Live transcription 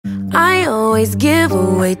I always give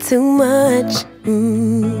away too much.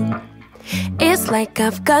 It's like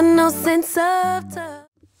I've got no sense of touch.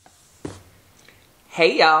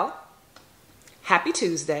 Hey y'all, happy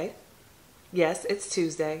Tuesday. Yes, it's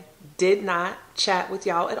Tuesday. Did not chat with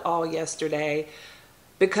y'all at all yesterday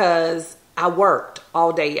because I worked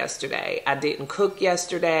all day yesterday. I didn't cook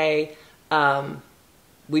yesterday.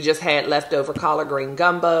 We just had leftover collard green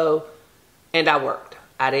gumbo and I worked.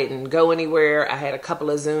 I didn't go anywhere. I had a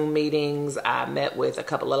couple of Zoom meetings. I met with a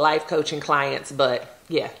couple of life coaching clients, but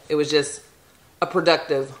yeah, it was just a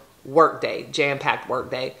productive work day, jam-packed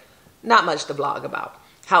work day. Not much to vlog about.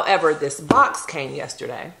 However, this box came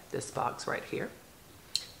yesterday, this box right here,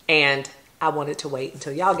 and I wanted to wait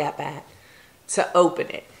until y'all got back to open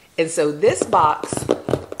it. And so this box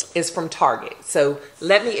is from Target. So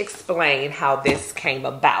let me explain how this came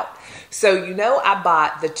about. So you know I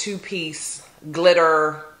bought the two-piece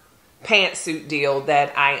glitter pantsuit deal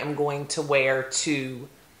that I am going to wear to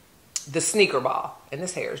the sneaker ball. And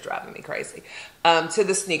this hair is driving me crazy. To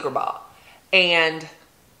the sneaker ball. And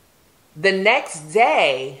the next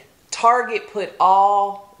day, Target put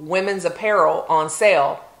all women's apparel on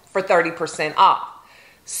sale for 30% off.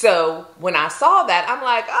 So when I saw that, I'm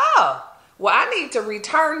like, oh, well, I need to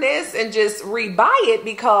return this and just rebuy it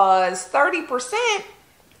because 30%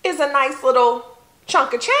 is a nice little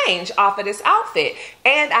chunk of change off of this outfit.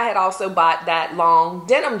 And I had also bought that long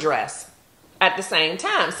denim dress at the same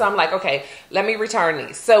time. So I'm like, okay, let me return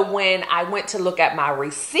these. So when I went to look at my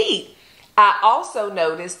receipt, I also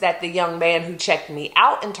noticed that the young man who checked me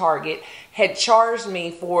out in Target had charged me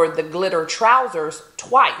for the glitter trousers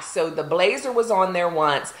twice. So the blazer was on there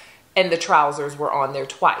once and the trousers were on there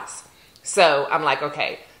twice. So I'm like,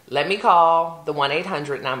 okay, let me call the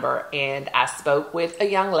 1-800 number. And I spoke with a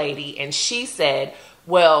young lady and she said,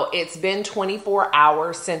 well, it's been 24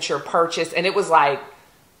 hours since your purchase. And it was like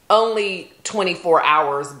only 24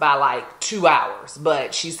 hours by like 2 hours.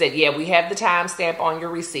 But she said, yeah, we have the timestamp on your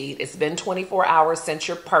receipt. It's been 24 hours since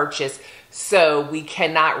your purchase. So we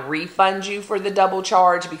cannot refund you for the double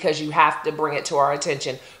charge because you have to bring it to our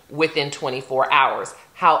attention within 24 hours.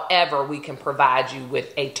 However, we can provide you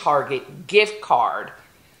with a Target gift card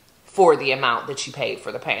for the amount that you paid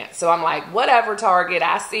for the pants. So I'm like, whatever, Target,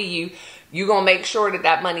 I see you. You're going to make sure that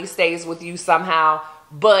that money stays with you somehow.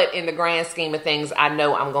 But in the grand scheme of things, I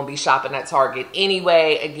know I'm going to be shopping at Target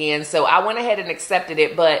anyway again. So I went ahead and accepted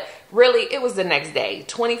it. But really, it was the next day.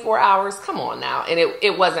 24 hours? Come on now. And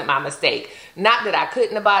it wasn't my mistake. Not that I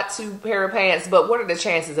couldn't have bought two pair of pants, but what are the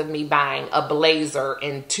chances of me buying a blazer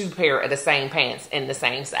and two pair of the same pants in the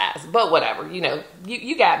same size? But whatever, you know,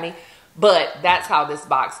 you got me. But that's how this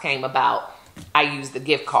box came about. I used the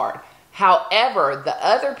gift card. However, the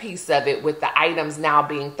other piece of it with the items now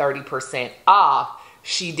being 30% off,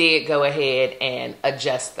 she did go ahead and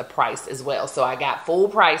adjust the price as well. So I got full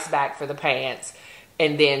price back for the pants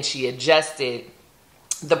and then she adjusted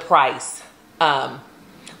the price. Well,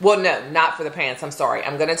 no, not for the pants. I'm sorry.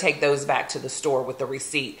 I'm going to take those back to the store with the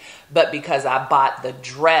receipt. But because I bought the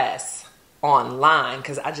dress online,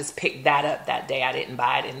 because I just picked that up that day, I didn't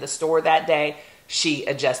buy it in the store that day, she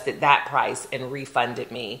adjusted that price and refunded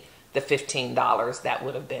me the $15 that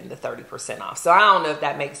would have been the 30% off. So I don't know if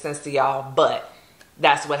that makes sense to y'all, but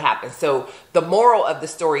that's what happened. So the moral of the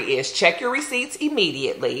story is check your receipts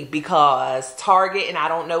immediately because Target and I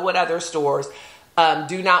don't know what other stores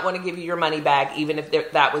do not want to give you your money back, even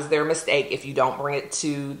if that was their mistake, if you don't bring it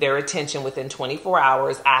to their attention within 24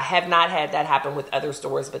 hours. I have not had that happen with other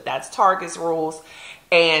stores, but that's Target's rules.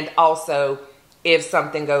 And also, if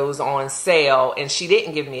something goes on sale, and she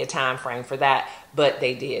didn't give me a time frame for that, but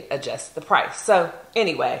they did adjust the price. So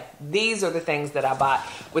anyway, these are the things that I bought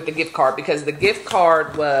with the gift card because the gift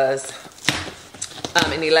card was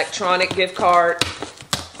an electronic gift card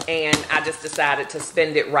and I just decided to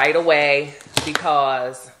spend it right away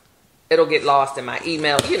because it'll get lost in my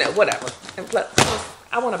email, you know, whatever. And plus,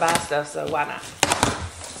 I want to buy stuff, so why not?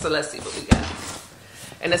 So let's see what we got.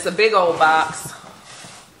 And it's a big old box,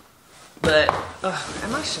 but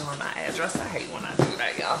am I showing my address? I hate when I do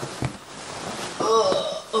that, y'all.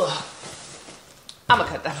 I'm gonna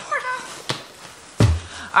cut that part out.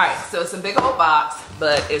 All right, so it's a big old box,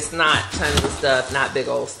 but it's not tons of stuff, not big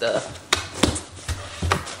old stuff.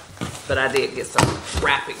 But I did get some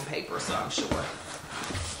wrapping paper, so I'm sure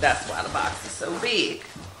that's why the box is so big.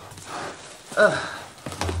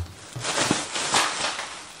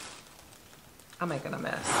 I'm making a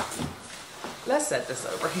mess. Let's set this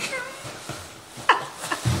over here.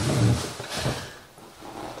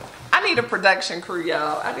 I need a production crew,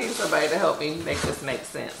 y'all. I need somebody to help me make this make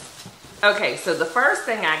sense. Okay, so the first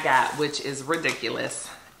thing I got, which is ridiculous,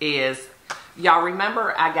 is Y'all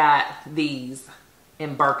remember I got these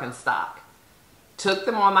in Birkenstock. Took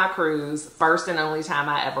them on my cruise. First and only time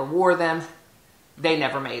I ever wore them. They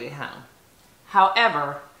never made it home.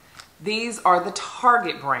 However, these are the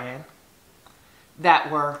Target brand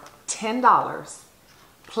that were $10.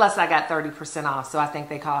 Plus I got 30% off. So I think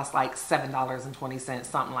they cost like $7.20,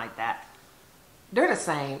 something like that. They're the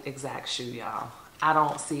same exact shoe, y'all. I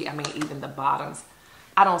don't see, I mean, even the bottoms,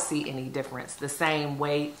 I don't see any difference. The same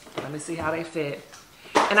weight. Let me see how they fit.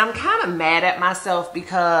 And I'm kind of mad at myself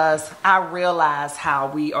because I realize how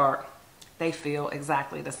they feel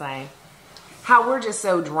exactly the same. How we're just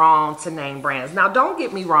so drawn to name brands. Now, don't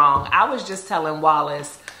get me wrong. I was just telling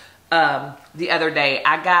Wallace the other day,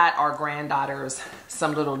 I got our granddaughters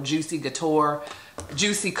some little Juicy Couture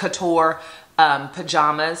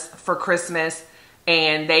pajamas for Christmas.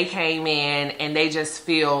 And they came in and they just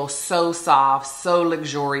feel so soft, so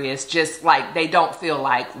luxurious, just like they don't feel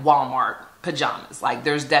like Walmart pajamas. Like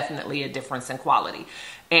there's definitely a difference in quality.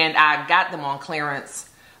 And I got them on clearance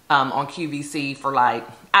on QVC for like,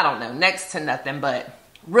 I don't know, next to nothing, but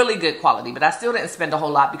really good quality. But I still didn't spend a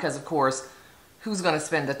whole lot because, of course, who's going to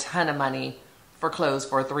spend a ton of money for clothes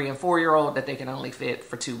for a 3- and 4-year-old that they can only fit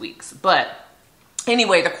for 2 weeks? But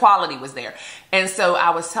anyway, the quality was there. And so I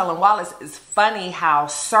was telling Wallace, it's funny how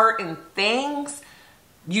certain things,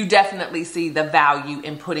 you definitely see the value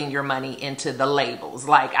in putting your money into the labels.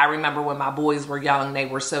 Like I remember when my boys were young, they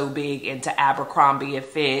were so big into Abercrombie and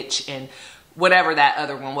Fitch and whatever that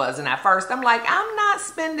other one was. And at first I'm like, I'm not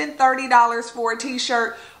spending $30 for a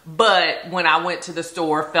t-shirt. But when I went to the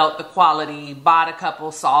store, felt the quality, bought a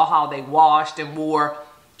couple, saw how they washed and wore,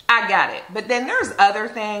 I got it. But then there's other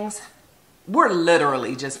things. We're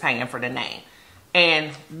literally just paying for the name.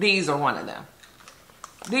 And these are one of them.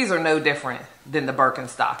 These are no different than the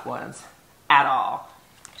Birkenstock ones at all.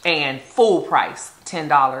 And full price,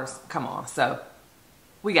 $10. Come on. So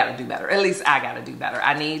we got to do better. At least I got to do better.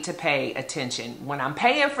 I need to pay attention. When I'm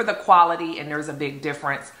paying for the quality and there's a big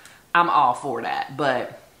difference, I'm all for that.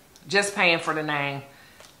 But just paying for the name,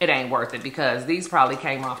 it ain't worth it because these probably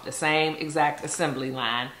came off the same exact assembly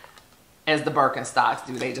line as the Birkenstocks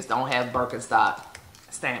do. They just don't have Birkenstock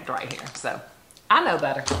stamped right here. So I know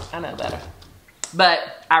better. I know better.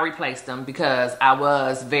 But I replaced them because I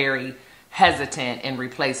was very hesitant in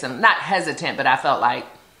replacing them. Not hesitant, but I felt like,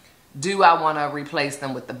 do I want to replace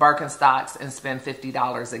them with the Birkenstocks and spend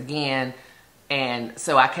 $50 again? And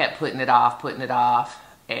so I kept putting it off,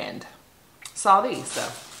 and saw these.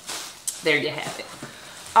 So there you have it.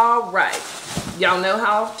 All right. Y'all know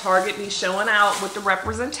how Target be showing out with the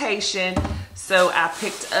representation. So I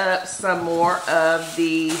picked up some more of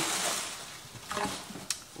the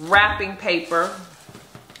wrapping paper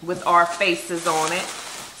with our faces on it.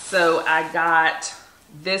 So I got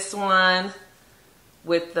this one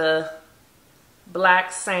with the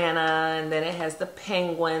black Santa, and then it has the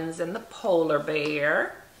penguins and the polar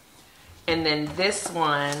bear. And then this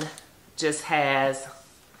one just has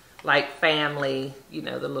like family, you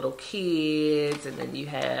know, the little kids, and then you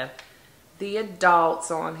have the adults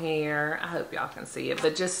on here. I hope y'all can see it,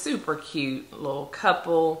 but just super cute little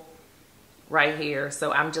couple right here.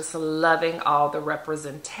 So I'm just loving all the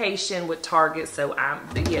representation with Target. So yeah,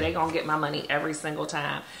 they gonna get my money every single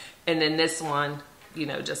time. And then this one, you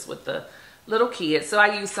know, just with the little kids. So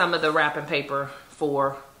I use some of the wrapping paper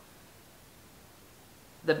for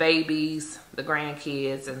the babies, the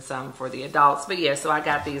grandkids, and some for the adults. But yeah, so I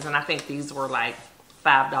got these, and I think these were like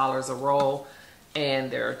 $5 a roll,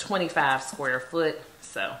 and they're 25 square foot.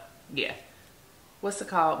 So yeah, what's it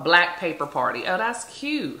called? Black Paper Party. Oh, that's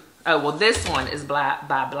cute. Oh, well, this one is by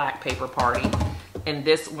Black Paper Party, and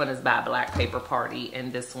this one is by Black Paper Party,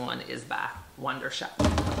 and this one is by Wonder Shop.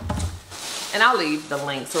 And I'll leave the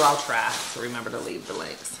links, or I'll try to remember to leave the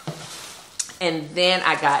links. And then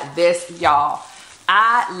I got this, y'all.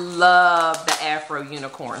 I love the Afro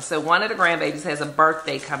Unicorn. So one of the grandbabies has a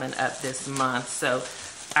birthday coming up this month. So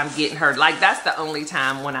I'm getting her, like, that's the only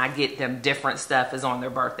time when I get them different stuff is on their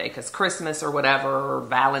birthday. Because Christmas or whatever, or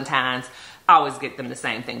Valentine's, I always get them the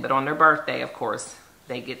same thing. But on their birthday, of course,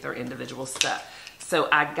 they get their individual stuff. So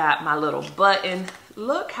I got my little button.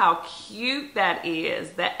 Look how cute that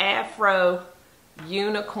is. The Afro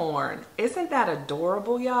Unicorn. Isn't that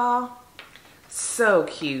adorable, y'all? So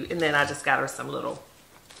cute. And then I just got her some little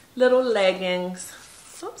leggings.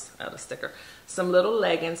 Oops, oh, the sticker. Some little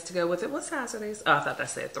leggings to go with it. What size are these? Oh, I thought that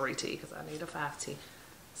said 3T because I need a 5T.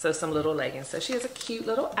 So some little leggings. So she has a cute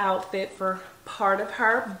little outfit for part of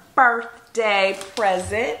her birthday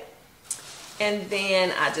present. And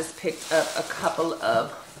then I just picked up a couple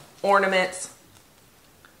of ornaments.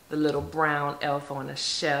 The little brown elf on a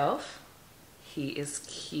shelf. He is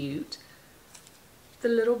cute. the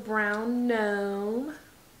little brown gnome.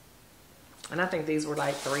 And I think these were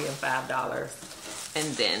like $3 and $5.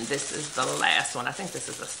 And then this is the last one. I think this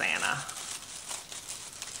is a Santa.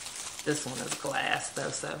 This one is glass though,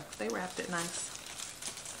 so they wrapped it nice.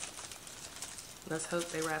 Let's hope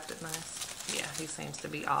they wrapped it nice. Yeah, he seems to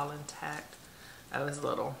be all intact. Oh, his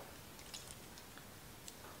little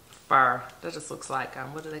fur. That just looks like,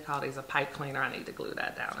 what do they call these? A pipe cleaner. I need to glue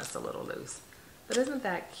that down. It's a little loose. But isn't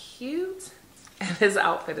that cute? And his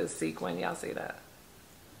outfit is sequin. Y'all see that?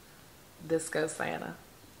 Disco Santa.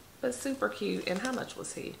 But super cute. And how much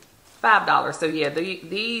was he? $5. So yeah,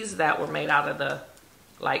 these that were made out of the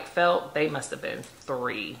like felt, they must have been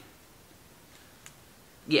 $3.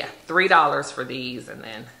 Yeah, $3 for these, and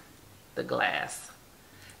then the glass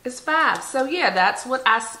is $5. So yeah, that's what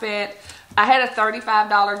I spent. I had a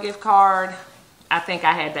 $35 gift card. I think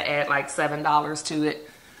I had to add like $7 to it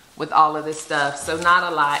with all of this stuff. So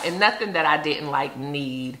not a lot, and nothing that I didn't like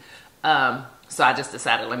need. So I just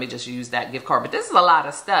decided, let me just use that gift card. But this is a lot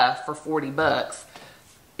of stuff for 40 bucks.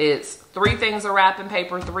 It's 3 things of wrapping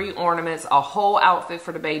paper, 3 ornaments, a whole outfit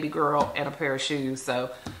for the baby girl, and a pair of shoes.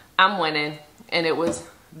 So I'm winning. And it was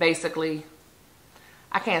basically,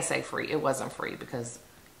 I can't say free. It wasn't free because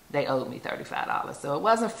they owed me $35. So it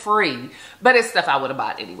wasn't free, but it's stuff I would have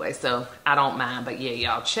bought anyway. So I don't mind. But yeah,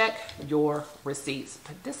 y'all check your receipts.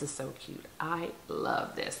 But this is so cute. I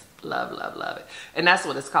love this. Love, love, love it. And that's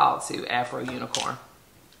what it's called too, Afro Unicorn.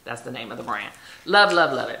 That's the name of the brand. Love,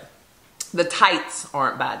 love, love it. The tights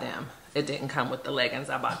aren't by them. It didn't come with the leggings.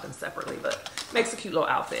 I bought them separately, but makes a cute little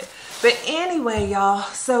outfit. But anyway, y'all,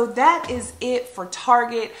 so that is it for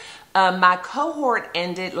Target. My cohort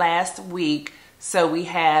ended last week, so we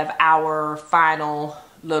have our final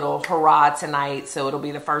little hurrah tonight. So it'll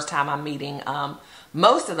be the first time I'm meeting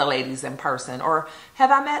most of the ladies in person. Or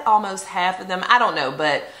have I met almost half of them? I don't know,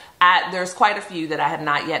 but there's quite a few that I have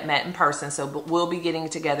not yet met in person. So we'll be getting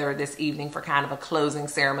together this evening for kind of a closing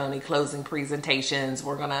ceremony, closing presentations.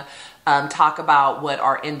 We're going to talk about what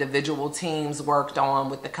our individual teams worked on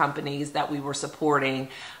with the companies that we were supporting,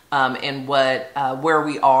 and where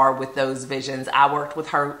we are with those visions. I worked with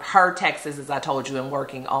her Texas, as I told you, and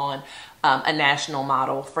working on a national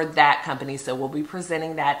model for that company. So we'll be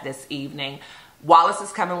presenting that this evening. Wallace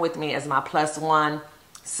is coming with me as my +1.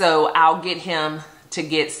 So I'll get him to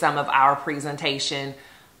get some of our presentation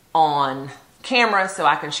on camera so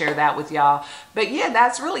I can share that with y'all. But yeah,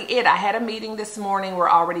 that's really it. I had a meeting this morning. We're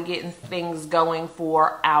already getting things going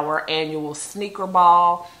for our annual sneaker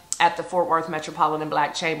ball at the Fort Worth Metropolitan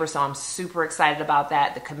Black Chamber. So I'm super excited about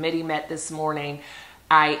that. The committee met this morning.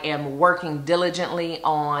 I am working diligently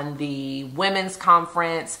on the women's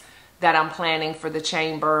conference that I'm planning for the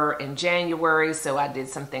chamber in January. So I did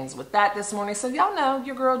some things with that this morning. So y'all know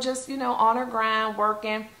your girl just, you know, on her grind,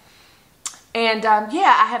 working. And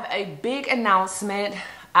yeah, I have a big announcement.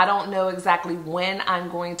 I don't know exactly when I'm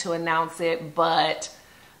going to announce it, but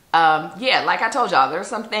yeah, like I told y'all, there's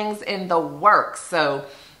some things in the works. So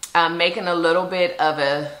I'm making a little bit of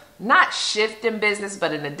a, not shift in business,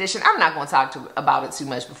 but an addition. I'm not going to talk about it too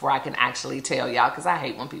much before I can actually tell y'all, because I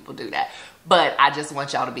hate when people do that. But I just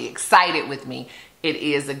want y'all to be excited with me. It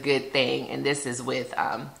is a good thing. And this is with,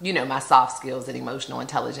 you know, my soft skills and emotional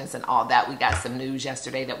intelligence and all that. We got some news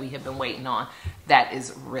yesterday that we have been waiting on. That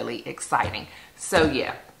is really exciting. So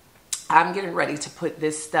yeah, I'm getting ready to put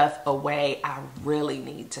this stuff away. I really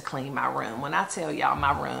need to clean my room. When I tell y'all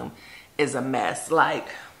my room is a mess, like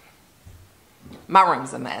my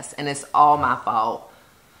room's a mess and it's all my fault.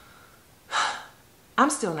 I'm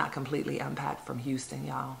still not completely unpacked from Houston,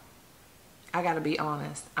 y'all. I gotta be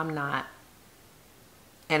honest, I'm not.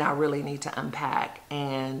 And I really need to unpack.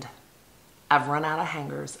 And I've run out of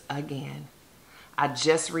hangers again. I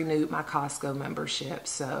just renewed my Costco membership.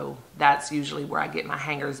 So that's usually where I get my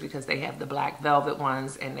hangers, because they have the black velvet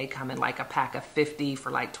ones and they come in like a pack of 50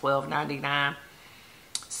 for like $12.99.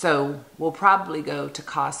 So we'll probably go to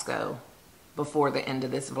Costco before the end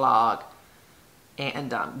of this vlog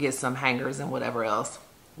and get some hangers and whatever else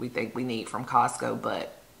we think we need from Costco.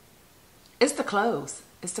 But it's the clothes.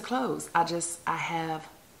 It's the clothes. I have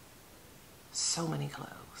so many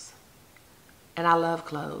clothes. And I love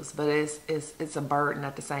clothes, but it's a burden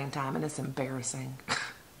at the same time, and it's embarrassing.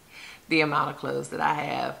 The amount of clothes that I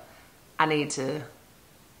have. I need to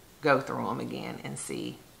go through them again and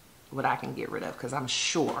see what I can get rid of, because I'm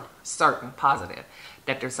sure, certain, positive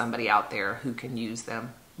that there's somebody out there who can use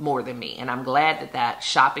them more than me. And I'm glad that that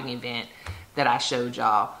shopping event that I showed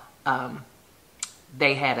y'all,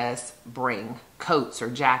 they had us bring coats or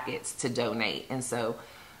jackets to donate. And so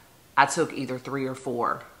I took either 3 or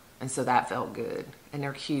 4. And so that felt good. And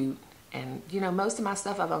they're cute And, you know, most of my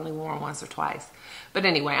stuff I've only worn once or twice. But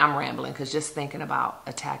anyway, I'm rambling because just thinking about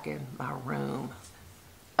attacking my room.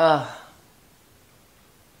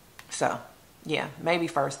 So, yeah, maybe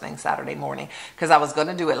first thing Saturday morning, because I was going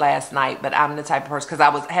to do it last night, but I'm the type of person, because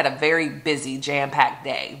I had a very busy, jam-packed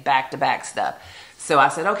day, back-to-back stuff. So I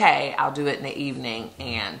said, okay, I'll do it in the evening.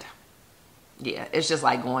 And yeah, it's just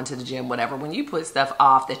like going to the gym, whatever. When you put stuff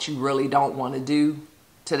off that you really don't want to do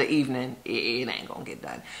to the evening, it ain't going to get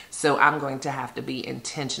done. So I'm going to have to be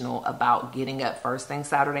intentional about getting up first thing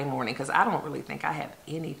Saturday morning, because I don't really think I have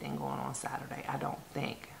anything going on Saturday. I don't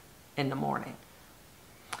think in the morning.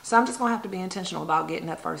 So I'm just going to have to be intentional about getting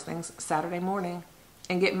up first thing Saturday morning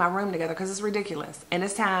and getting my room together, because it's ridiculous. And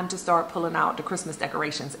it's time to start pulling out the Christmas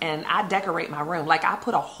decorations. And I decorate my room. Like, I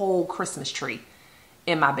put a whole Christmas tree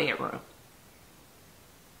in my bedroom.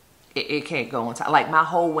 It can't go on top. Like, my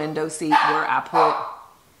whole window seat where I put...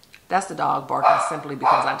 That's the dog barking simply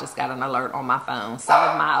because I just got an alert on my phone. Some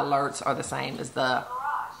of my alerts are the same as the...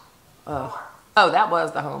 Oh, that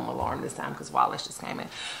was the home alarm this time, because Wallace just came in.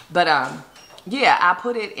 But, yeah, I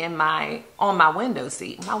put it in on my window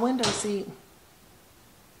seat. My window seat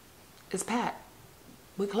is packed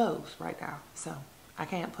with clothes right now. So I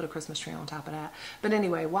can't put a Christmas tree on top of that. But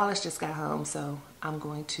anyway, Wallace just got home, so I'm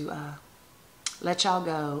going to let y'all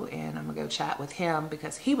go, and I'm going to go chat with him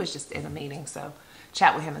because he was just in a meeting. So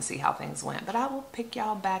chat with him and see how things went. But I will pick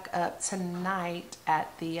y'all back up tonight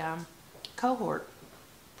at the cohort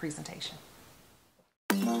presentation.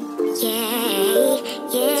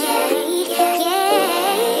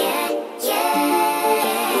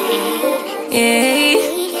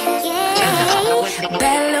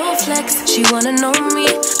 Bad little flex, she wanna know me.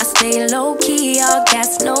 I stay low key, all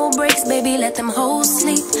gas, no brakes, baby, let them hoes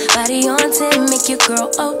sleep. Body on 10, make your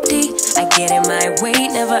girl OD. I get in my way,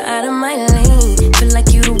 never out of my lane. Feel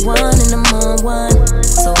like you the one and I'm on one.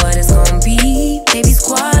 So what it's gonna be? Baby,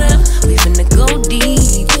 squad up, we finna go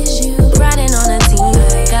deep. Riding on a team,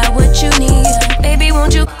 got what you need. Baby,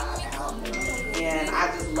 won't you? And I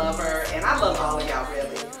just love her, and I love all of y'all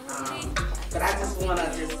really. But I just want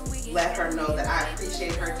to let her know that I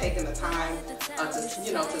appreciate her taking the time to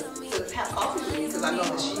have coffee with me, because I know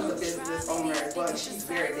that she's a business owner as well, and she's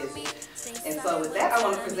very busy. And so with that, I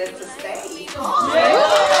want to present to Stae Hall.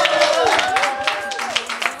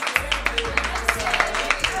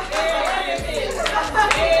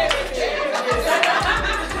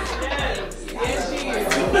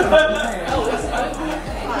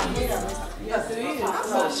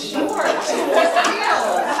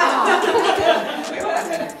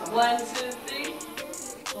 One, two, three.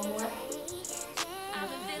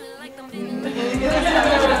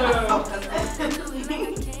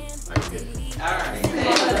 All right.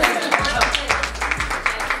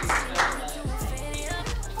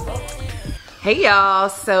 Hey y'all,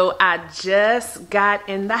 so I just got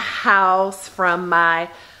in the house from my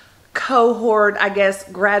cohort, I guess,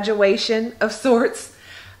 graduation of sorts.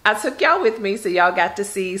 I took y'all with me, so y'all got to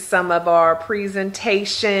see some of our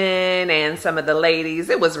presentation and some of the ladies.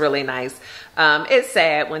 It was really nice. It's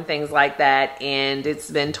sad when things like that end. It's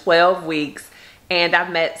been 12 weeks, and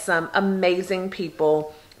I've met some amazing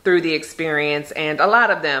people through the experience, and a lot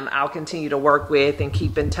of them I'll continue to work with and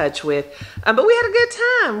keep in touch with. But we had a good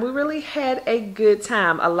time. We really had a good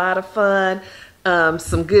time. A lot of fun,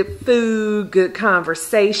 some good food, good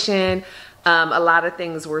conversation. A lot of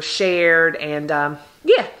things were shared, and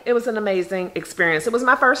yeah, it was an amazing experience. It was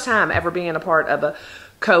my first time ever being a part of a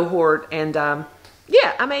cohort, and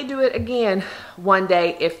yeah, I may do it again one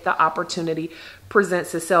day if the opportunity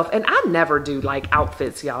presents itself. And I never do like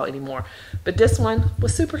outfits, y'all, anymore, but this one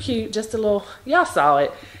was super cute. Just a little, y'all saw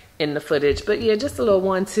it in the footage, but yeah, just a little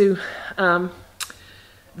 1-2.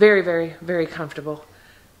 Very, very, very comfortable.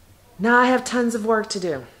 Now I have tons of work to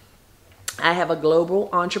do. I have a Global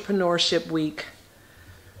Entrepreneurship Week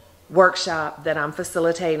workshop that I'm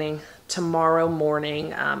facilitating tomorrow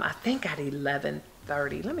morning. I think at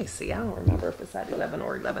 11:30. Let me see. I don't remember if it's at 11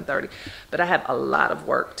 or 11:30, but I have a lot of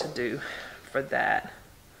work to do for that.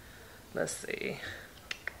 Let's see.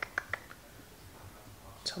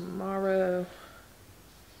 Tomorrow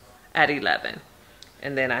at 11,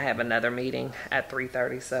 and then I have another meeting at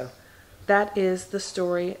 3:30. So that is the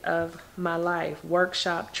story of my life.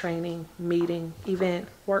 Workshop, training, meeting, event.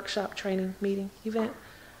 Workshop, training, meeting, event.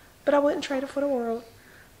 But I wouldn't trade it for the world.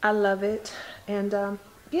 I love it. And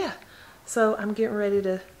yeah, so I'm getting ready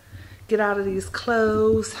to get out of these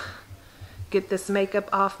clothes, get this makeup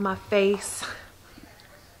off my face,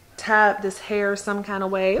 tie up this hair some kind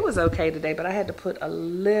of way. It was okay today, but I had to put a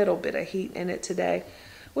little bit of heat in it today,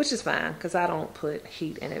 which is fine because I don't put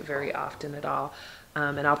heat in it very often at all.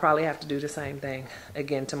 And I'll probably have to do the same thing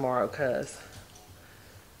again tomorrow because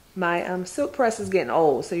my silk press is getting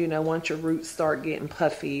old. So, you know, once your roots start getting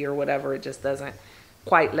puffy or whatever, it just doesn't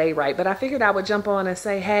quite lay right. But I figured I would jump on and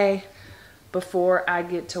say, hey, before I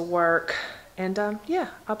get to work. And yeah,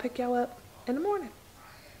 I'll pick y'all up in the morning.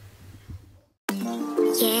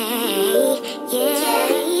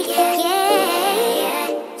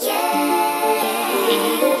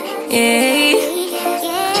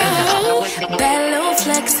 Bad little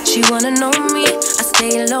flex, she wanna know me. I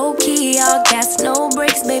stay low key, all gas, no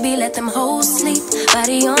brakes, baby, let them hoes sleep.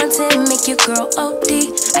 Body on 10, make your girl OD.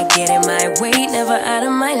 I get in my way, never out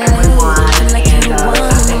of my lane. Feel like you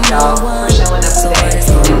want no one. So what it's gonna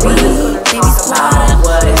be? Baby, squad up,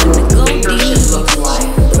 finna go deep.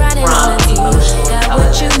 Riding on a team, got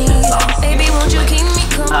what you need. Baby, won't you keep me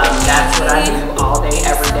company? That's what I do all day,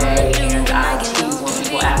 every day. And I tease when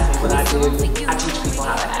people ask me what I do. I teach people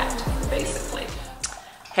how to act, basically.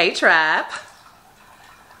 Hey, Tribe.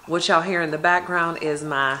 What y'all hear in the background is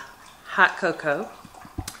my hot cocoa.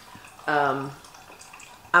 I'm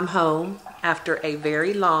home after a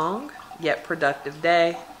very long yet productive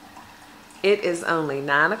day. It is only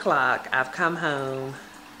 9 o'clock. I've come home,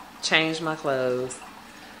 changed my clothes,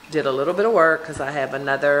 did a little bit of work because I have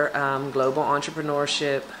another Global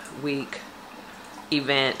Entrepreneurship Week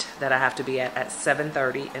event that I have to be at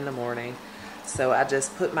 7:30 in the morning. So I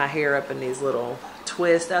just put my hair up in these little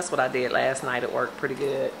twists. That's what I did last night. It worked pretty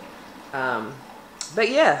good. But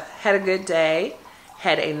yeah, had a good day.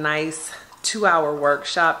 Had a nice 2-hour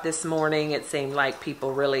workshop this morning. It seemed like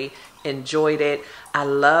people really enjoyed it. I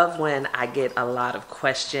love when I get a lot of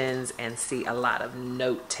questions and see a lot of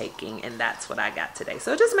note taking, and that's what I got today.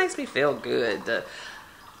 So it just makes me feel good to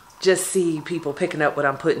just see people picking up what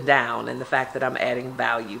I'm putting down and the fact that I'm adding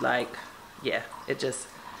value. Like, yeah, it just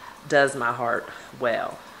does my heart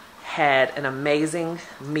well. Had an amazing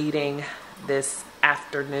meeting this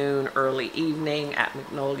afternoon, early evening at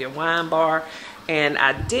Magnolia Wine Bar, and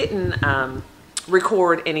I didn't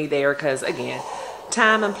record any there because, again,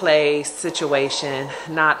 time and place, situation,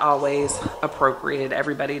 not always appropriate.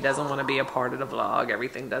 Everybody doesn't want to be a part of the vlog.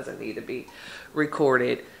 Everything doesn't need to be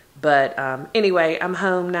recorded. But anyway, I'm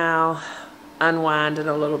home now, unwinding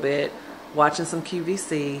a little bit, watching some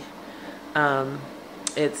QVC.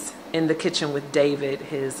 It's in the kitchen with David,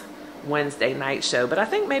 his Wednesday night show. But I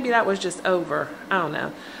think maybe that was just over. I don't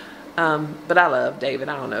know. But I love David.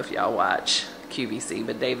 I don't know if y'all watch QVC,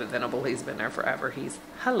 but David Venable, he's been there forever. He's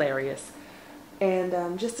hilarious.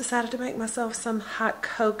 And just decided to make myself some hot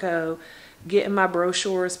cocoa, getting my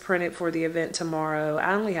brochures printed for the event tomorrow.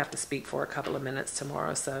 I only have to speak for a couple of minutes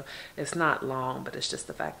tomorrow, so it's not long, but it's just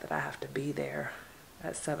the fact that I have to be there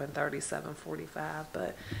at 7:30, 7:45.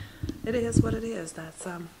 But it is what it is. That's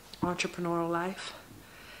entrepreneurial life.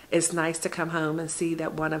 It's nice to come home and see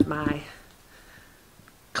that one of my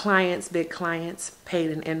clients, big clients, paid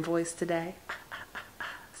an invoice today.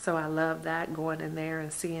 So I love that, going in there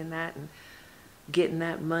and seeing that and getting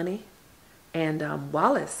that money. And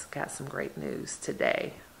Wallace got some great news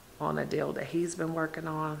today on a deal that he's been working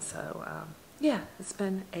on. So yeah, it's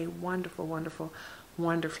been a wonderful, wonderful,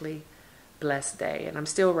 wonderfully blessed day. And I'm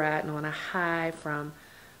still riding on a high from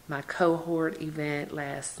my cohort event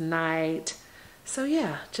last night. So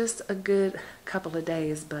yeah, just a good couple of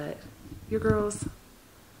days, but your girl's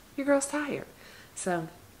tired. So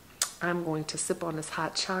I'm going to sip on this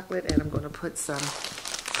hot chocolate and I'm going to put some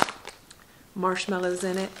marshmallows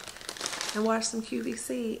in it and watch some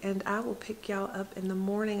QVC, and I will pick y'all up in the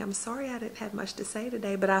morning. I'm sorry I didn't have much to say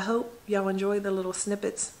today, but I hope y'all enjoy the little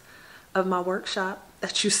snippets of my workshop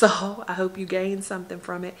that you saw. I hope you gained something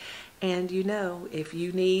from it. And you know, if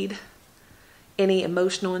you need any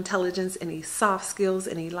emotional intelligence, any soft skills,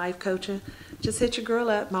 any life coaching, just hit your girl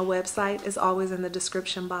up. My website is always in the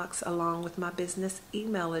description box along with my business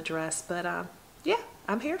email address. But yeah,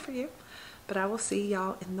 I'm here for you. But I will see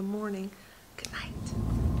y'all in the morning. Good night.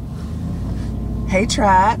 Hey,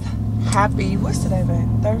 Tribe. Happy, what's today,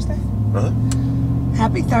 babe? Thursday?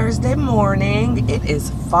 Happy Thursday morning. It is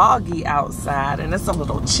foggy outside and it's a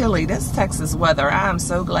little chilly. This Texas weather, I am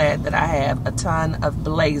so glad that I have a ton of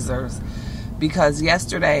blazers, because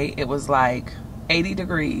yesterday it was like 80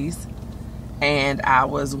 degrees and I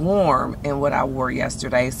was warm in what I wore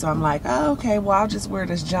yesterday. So I'm like, oh, okay, well, I'll just wear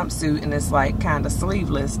this jumpsuit and it's like kind of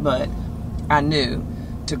sleeveless, but I knew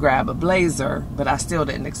to grab a blazer, but I still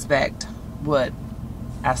didn't expect what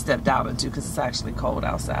I stepped out into because it's actually cold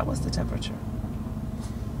outside. What's the temperature?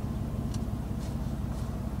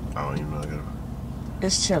 I don't even know.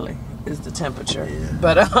 It's chilly is the temperature. Yeah.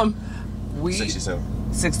 But we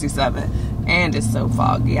 67. 67. And it's so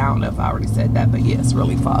foggy. I don't know if I already said that, but yeah, it's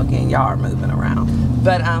really foggy and y'all are moving around.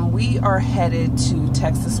 But we are headed to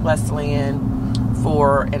Texas Wesleyan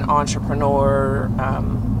for an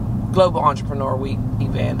Global Entrepreneur Week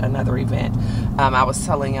event, another event. I was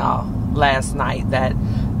telling y'all last night that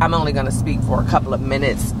I'm only going to speak for a couple of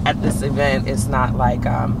minutes at this event. It's not like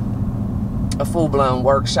a full-blown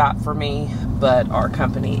workshop for me, but our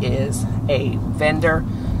company is a vendor.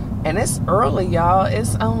 And it's early, y'all.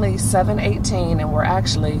 It's only 7:18, and we're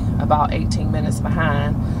actually about 18 minutes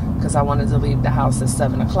behind because I wanted to leave the house at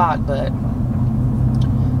 7 o'clock, but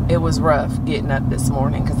it was rough getting up this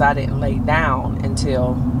morning because I didn't lay down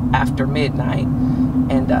until after midnight.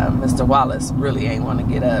 And Mr. Wallace really ain't want to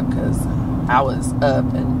get up because I was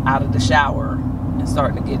up and out of the shower and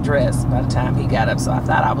starting to get dressed by the time he got up. So I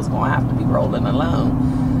thought I was going to have to be rolling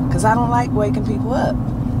alone because I don't like waking people up.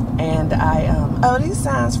 And oh, these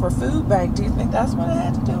signs for food bank, do you think that's what I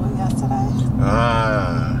had to do with yesterday?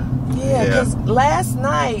 Yeah, because last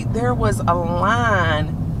night there was a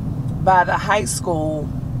line by the high school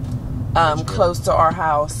close to our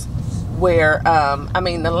house where, I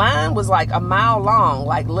mean, the line was like a mile long,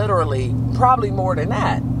 like literally, probably more than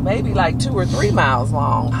that, maybe like 2 or 3 miles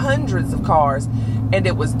long, hundreds of cars. And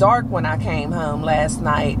it was dark when I came home last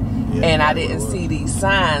night, and I didn't see these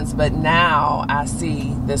signs, but now I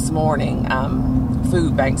see this morning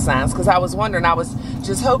food bank signs, because I was wondering, I was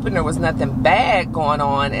just hoping there was nothing bad going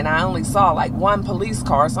on, and I only saw like one police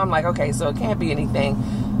car, so I'm like, okay, so it can't be anything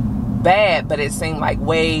bad, but it seemed like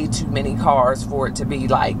way too many cars for it to be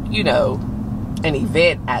like, you know, an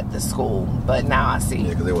event at the school. But now I see.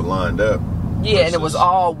 Yeah, because they were lined up. Yeah, and it was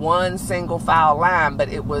all one single file line, but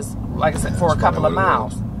it was, like I said, for a couple of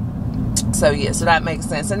miles. So yeah, so that makes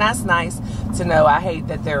sense. And that's nice to know. I hate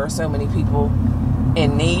that there are so many people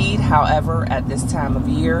in need. However, at this time of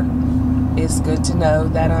year, it's good to know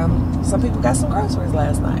that some people got some groceries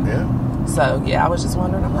last night. Yeah. So yeah, I was just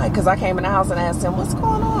wondering. I'm like, because I came in the house and asked him, what's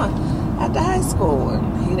going on at the high school?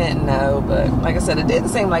 And he didn't know. But like I said, it didn't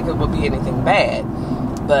seem like it would be anything bad,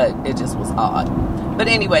 but it just was odd. But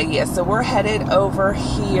anyway, yeah, so we're headed over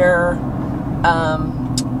here.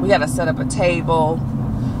 We got to set up a table.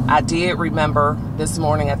 I did remember this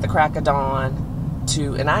morning at the crack of dawn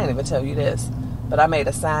and I didn't even tell you this, but I made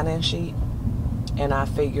a sign-in sheet, and I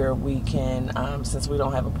figure we can, since we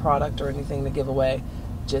don't have a product or anything to give away,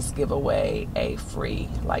 just give away a free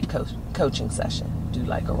like coaching session, do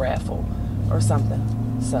like a raffle or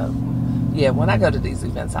something. So yeah, when I go to these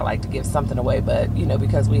events, I like to give something away, but you know,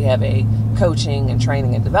 because we have a coaching and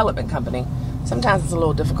training and development company, sometimes it's a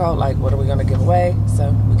little difficult, like what are we going to give away?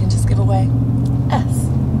 So we can just give away us,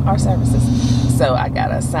 our services. So I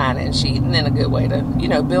got a sign-in sheet, and then a good way to, you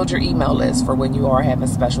know, build your email list for when you are having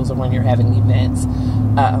specials or when you're having events.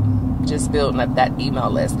 Just building up that email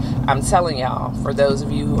list. I'm telling y'all, for those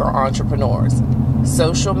of you who are entrepreneurs,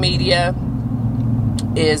 social media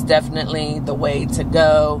is definitely the way to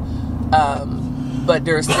go. But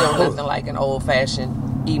there's still nothing like an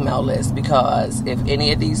old-fashioned email list, because if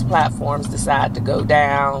any of these platforms decide to go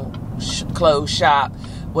down, close shop,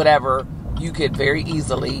 whatever, you could very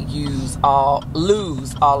easily lose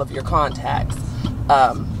all of your contacts.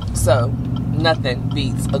 So nothing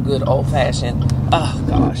beats a good old-fashioned, oh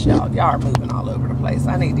gosh, y'all are moving all over the place.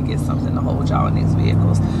 I need to get something to hold y'all in these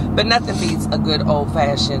vehicles. But nothing beats a good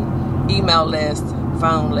old-fashioned email list,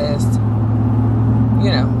 phone list,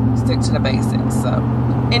 you know, stick to the basics. So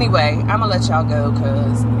anyway, I'm gonna let y'all go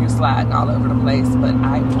because you're sliding all over the place, but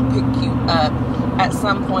I will pick you up at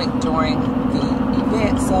some point during the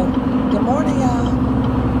event. So good morning, y'all.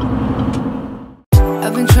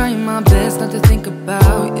 I've been trying my best not to think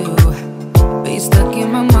about you, but you're stuck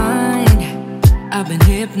in my mind. I've been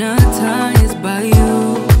hypnotized by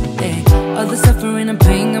you, yeah. All the suffering and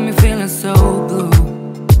pain got me feeling so blue,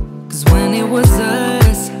 'cause when it was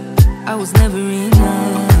us, I was never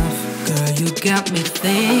enough. Girl, you got me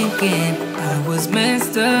thinking I was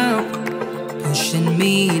messed up, pushing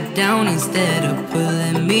me down instead of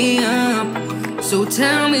pulling me up. So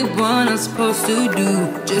tell me what I'm supposed to do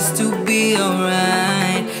just to be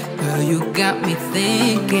alright. Girl, you got me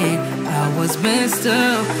thinking I was messed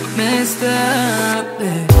up,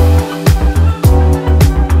 yeah.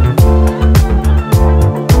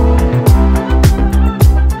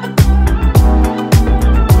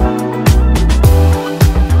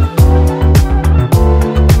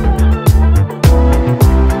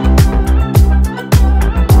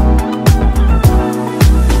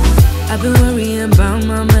 I've been worrying about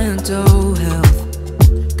my mental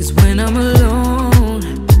health, 'cause when I'm alone,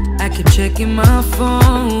 I keep checking my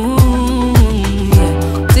phone,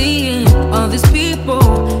 yeah. Seeing all these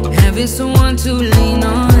people, having someone to lean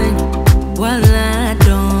on, Well, I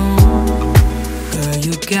don't. Girl,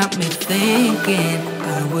 you got me thinking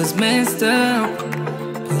I was messed up,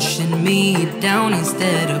 pushing me down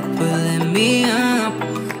instead of pulling me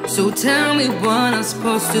up. So tell me what I'm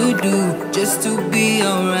supposed to do just to be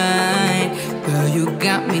alright. Girl, you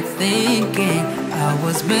got me thinking I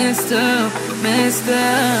was messed up,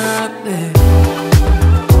 yeah.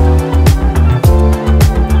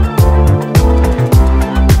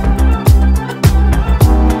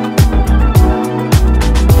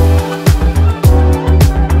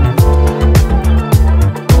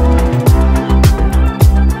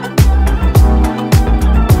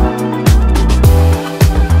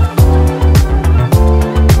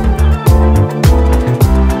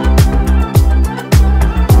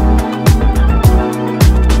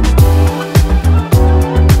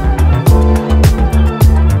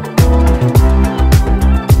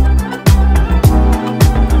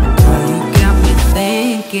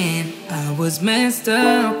 Messed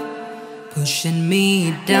up, pushing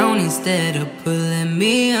me down instead of pulling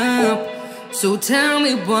me up. So tell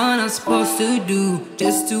me what I'm supposed to do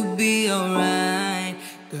just to be alright.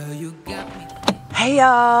 Girl, you got me. Hey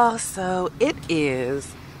y'all, so it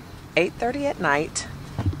is 8:30 at night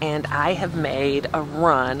and I have made a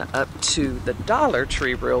run up to the Dollar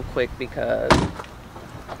Tree real quick because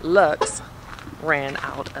Lux ran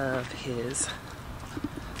out of his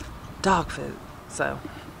dog food. So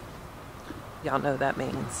y'all know that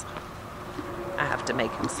means I have to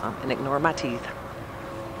make him some. And ignore my teeth.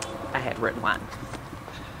 I had red wine.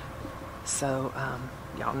 So,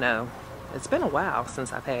 y'all know it's been a while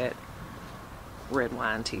since I've had red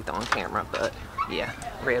wine teeth on camera. But, yeah,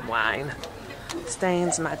 red wine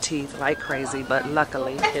stains my teeth like crazy. But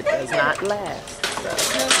luckily, it does not last.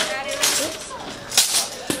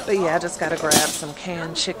 So, but, yeah, I just got to grab some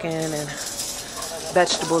canned chicken and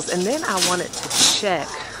vegetables. And then I wanted to check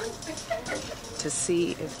to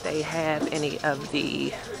see if they have any of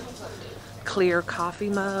the clear coffee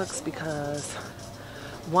mugs because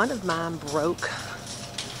one of mine broke,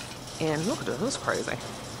 and look at this, this is crazy.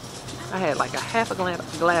 I had like a half a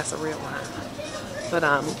glass of red wine, but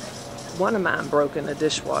one of mine broke in the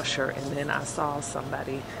dishwasher, and then I saw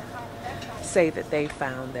somebody say that they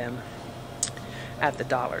found them at the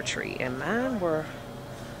Dollar Tree, and mine were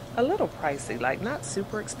a little pricey, like not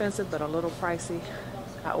super expensive, but a little pricey.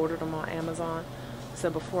 I ordered them on Amazon.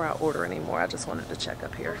 So before I order any more, I just wanted to check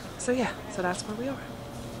up here. So yeah, so that's where we are.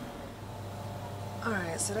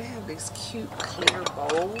 Alright, so they have these cute clear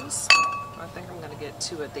bowls. I think I'm going to get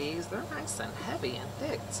 2 of these. They're nice and heavy and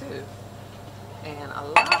thick too. And a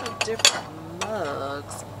lot of different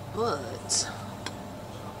mugs, but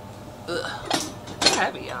they're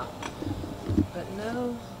heavy, y'all. But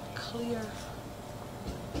no clear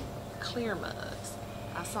mugs.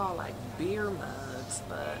 I saw like beer mugs,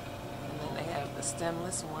 but and then they have the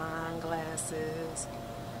stemless wine glasses,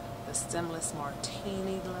 the stemless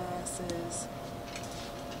martini glasses.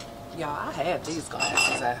 Y'all, I had these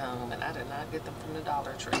glasses at home and I did not get them from the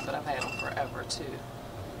Dollar Tree, but I've had them forever too.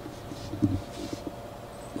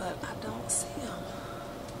 But I don't see them.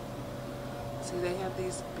 See, they have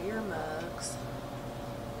these beer mugs.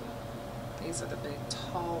 These are the big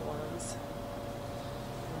tall ones.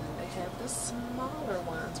 They have the smaller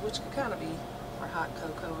ones, which could kind of be for hot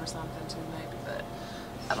cocoa or something too, maybe, but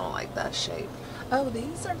I don't like that shape. Oh,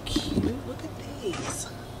 these are cute. Look at these.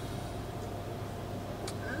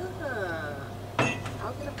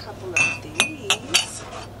 I'll get a couple of these.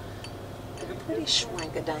 They're pretty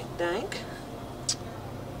schwank-a-dank-dank.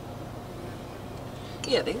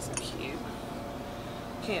 Yeah, these are cute.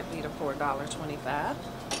 Can't beat them for $1.25.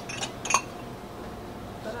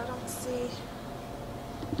 But I don't see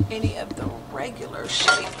any of the regular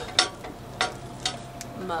shape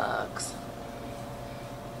mugs.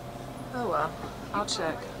 Oh well, I'll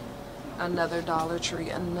check another Dollar Tree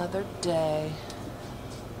another day.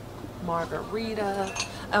 Margarita.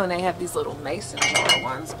 Oh, and they have these little mason jar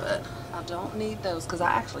ones, but I don't need those because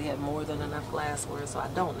I actually have more than enough glassware, so I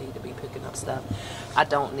don't need to be picking up stuff I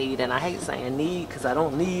don't need. And I hate saying need because I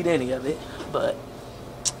don't need any of it, but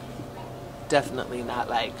definitely not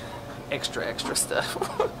like extra stuff.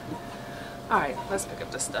 Alright, let's pick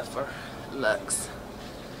up this stuff for Lux.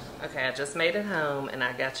 Okay, I just made it home and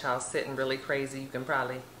I got y'all sitting really crazy. You can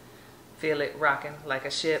probably feel it rocking like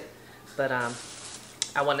a ship. But I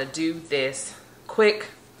want to do this quick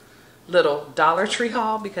little Dollar Tree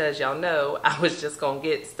haul because y'all know I was just going to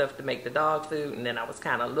get stuff to make the dog food, and then I was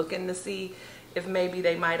kind of looking to see if maybe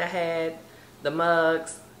they might have had the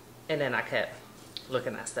mugs, and then I kept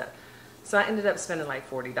looking at stuff. So I ended up spending like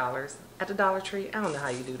 $40 at the Dollar Tree. I don't know how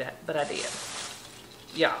you do that, but I did.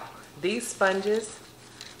 Y'all, these sponges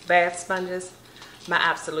bath sponges, my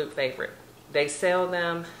absolute favorite. They sell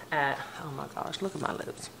them at, oh my gosh, look at my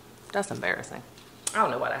lips. That's embarrassing. I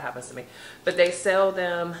don't know why that happens to me. But they sell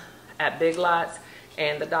them at Big Lots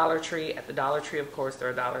and the Dollar Tree. At the Dollar Tree, of course,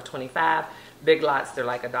 they're $1.25. Big Lots, they're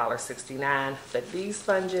like $1.69. But these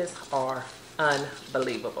sponges are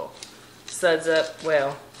unbelievable. Suds up,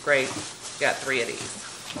 well, great. Got 3 of these.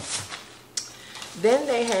 Then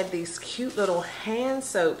they had these cute little hand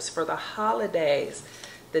soaps for the holidays.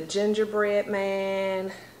 The gingerbread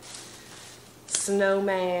man,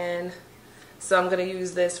 snowman. So I'm going to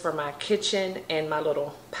use this for my kitchen and my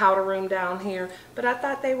little powder room down here. But I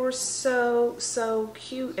thought they were so, so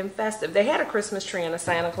cute and festive. They had a Christmas tree and a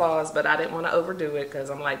Santa Claus, but I didn't want to overdo it because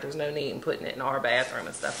I'm like, there's no need in putting it in our bathroom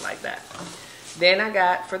and stuff like that. Then I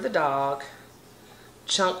got for the dog,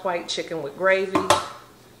 chunk white chicken with gravy,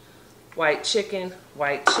 white chicken,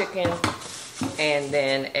 and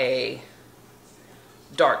then a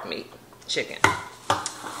dark meat chicken.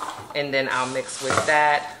 And then I'll mix with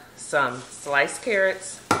that some sliced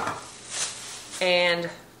carrots and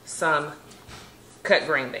some cut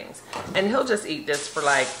green beans. And he'll just eat this for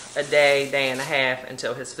like a day, day and a half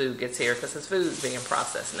until his food gets here, because his food is being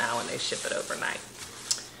processed now and they ship it overnight.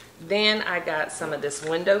 Then I got some of this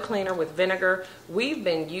window cleaner with vinegar. We've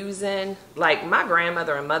been using, like my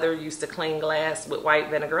grandmother and mother used to clean glass with white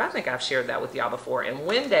vinegar. I think I've shared that with y'all before. And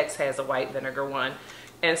Windex has a white vinegar one.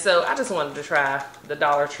 And so I just wanted to try the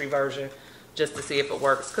Dollar Tree version just to see if it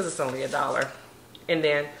works, because it's only $1. And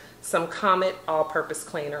then some Comet all-purpose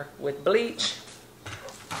cleaner with bleach.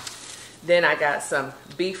 Then I got some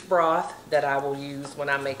beef broth that I will use when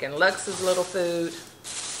I'm making Lux's little food.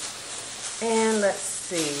 And let's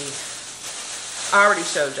see. I already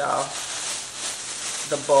showed y'all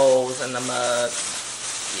the bowls and the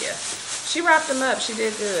mugs. Yeah. She wrapped them up. She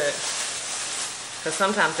did good. Because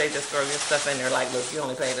sometimes they just throw your stuff in there like, look, you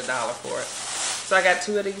only paid $1 for it. So I got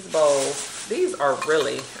 2 of these bowls. These are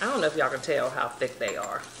really, I don't know if y'all can tell how thick they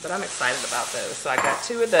are, but I'm excited about those. So I got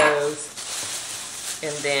 2 of those.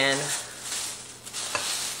 And then 2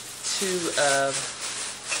 of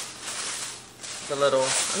the little,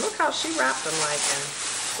 and look how she wrapped them like in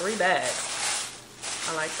 3 bags.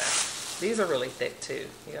 I like that. These are really thick too.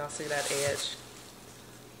 Y'all see that edge?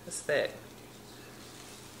 It's thick.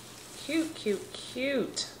 Cute, cute,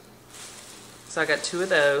 cute. So I got 2 of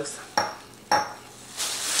those.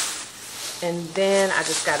 And then I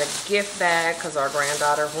just got a gift bag because our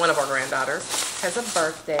granddaughter, one of our granddaughters, has a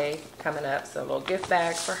birthday coming up. So a little gift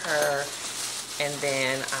bag for her. And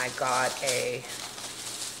then I got a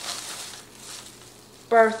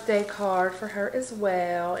birthday card for her as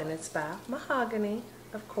well. And it's by Mahogany,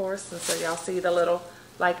 of course. And so y'all see the little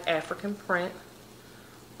like African print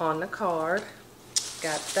on the card.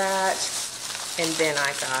 Got that. And then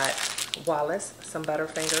I got Wallace some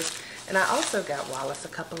Butterfingers. And I also got Wallace a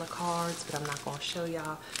couple of cards, but I'm not going to show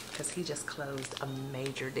y'all because he just closed a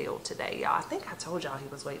major deal today, y'all. I think I told y'all he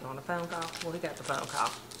was waiting on a phone call. Well, he got the phone call.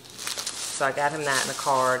 So I got him that in a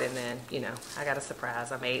card, and then, you know, I got a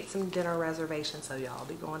surprise. I made some dinner reservations, so y'all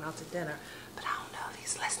be going out to dinner. But I don't know if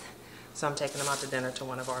he's listening. So I'm taking him out to dinner to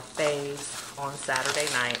one of our faves on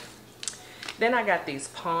Saturday night. Then I got these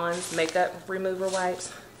Pond's makeup remover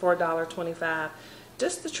wipes for $1.25.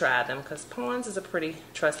 Just to try them, because Pond's is a pretty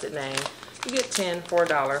trusted name. You get 10 for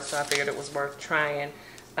 $1, so I figured it was worth trying.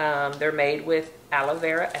 They're made with aloe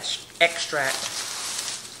vera extract.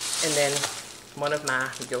 And then one of my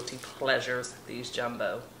guilty pleasures, these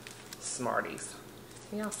jumbo Smarties.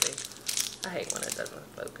 Y'all see, I hate when it doesn't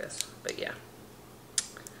focus, but yeah.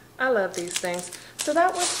 I love these things. So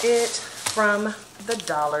that was it from the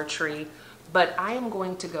Dollar Tree. But I am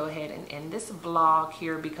going to go ahead and end this vlog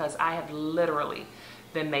here because I have literally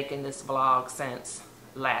been making this vlog since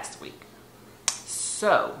last week.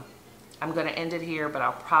 So I'm going to end it here, but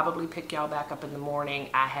I'll probably pick y'all back up in the morning.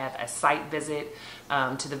 I have a site visit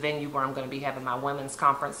to the venue where I'm going to be having my women's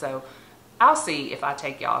conference. So I'll see if I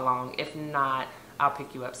take y'all along. If not, I'll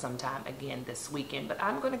pick you up sometime again this weekend. But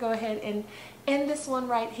I'm going to go ahead and end this one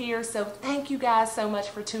right here. So thank you guys so much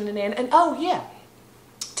for tuning in. And oh yeah,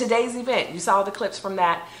 today's event, you saw the clips from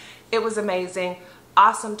that. It was amazing.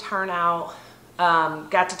 Awesome turnout.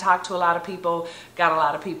 Got to talk to a lot of people, got a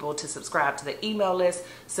lot of people to subscribe to the email list,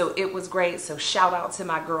 so it was great. So shout out to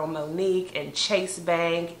my girl Monique and Chase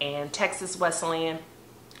Bank and Texas Wesleyan.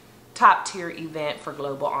 Top tier event for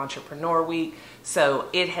Global Entrepreneur Week. So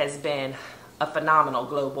it has been a phenomenal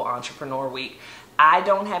Global Entrepreneur Week. I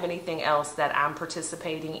don't have anything else that I'm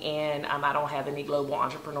participating in. I don't have any Global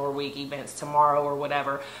Entrepreneur Week events tomorrow or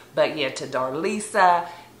whatever. But yeah, to Darlisa,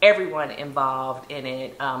 everyone involved in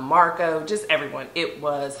it, Marco, just everyone. It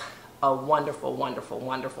was a wonderful, wonderful,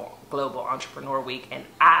 wonderful Global Entrepreneur Week. And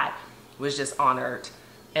I was just honored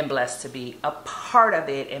and blessed to be a part of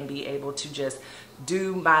it and be able to just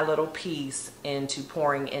do my little piece into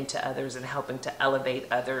pouring into others and helping to elevate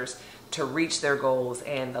others to reach their goals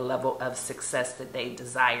and the level of success that they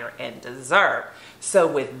desire and deserve. So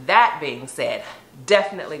with that being said,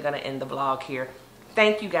 definitely going to end the vlog here.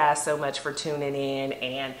 Thank you guys so much for tuning in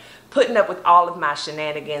and putting up with all of my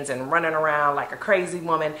shenanigans and running around like a crazy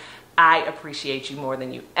woman. I appreciate you more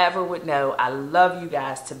than you ever would know. I love you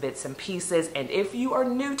guys to bits and pieces. And if you are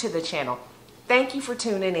new to the channel, thank you for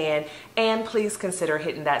tuning in, and please consider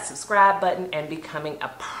hitting that subscribe button and becoming a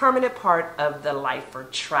permanent part of the Lifer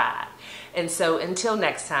tribe. And so until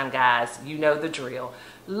next time, guys, you know the drill.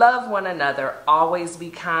 Love one another, always be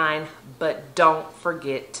kind, but don't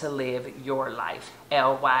forget to live your life.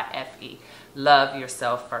 LYFE. Love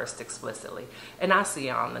yourself first explicitly. And I'll see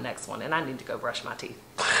you on the next one, and I need to go brush my teeth.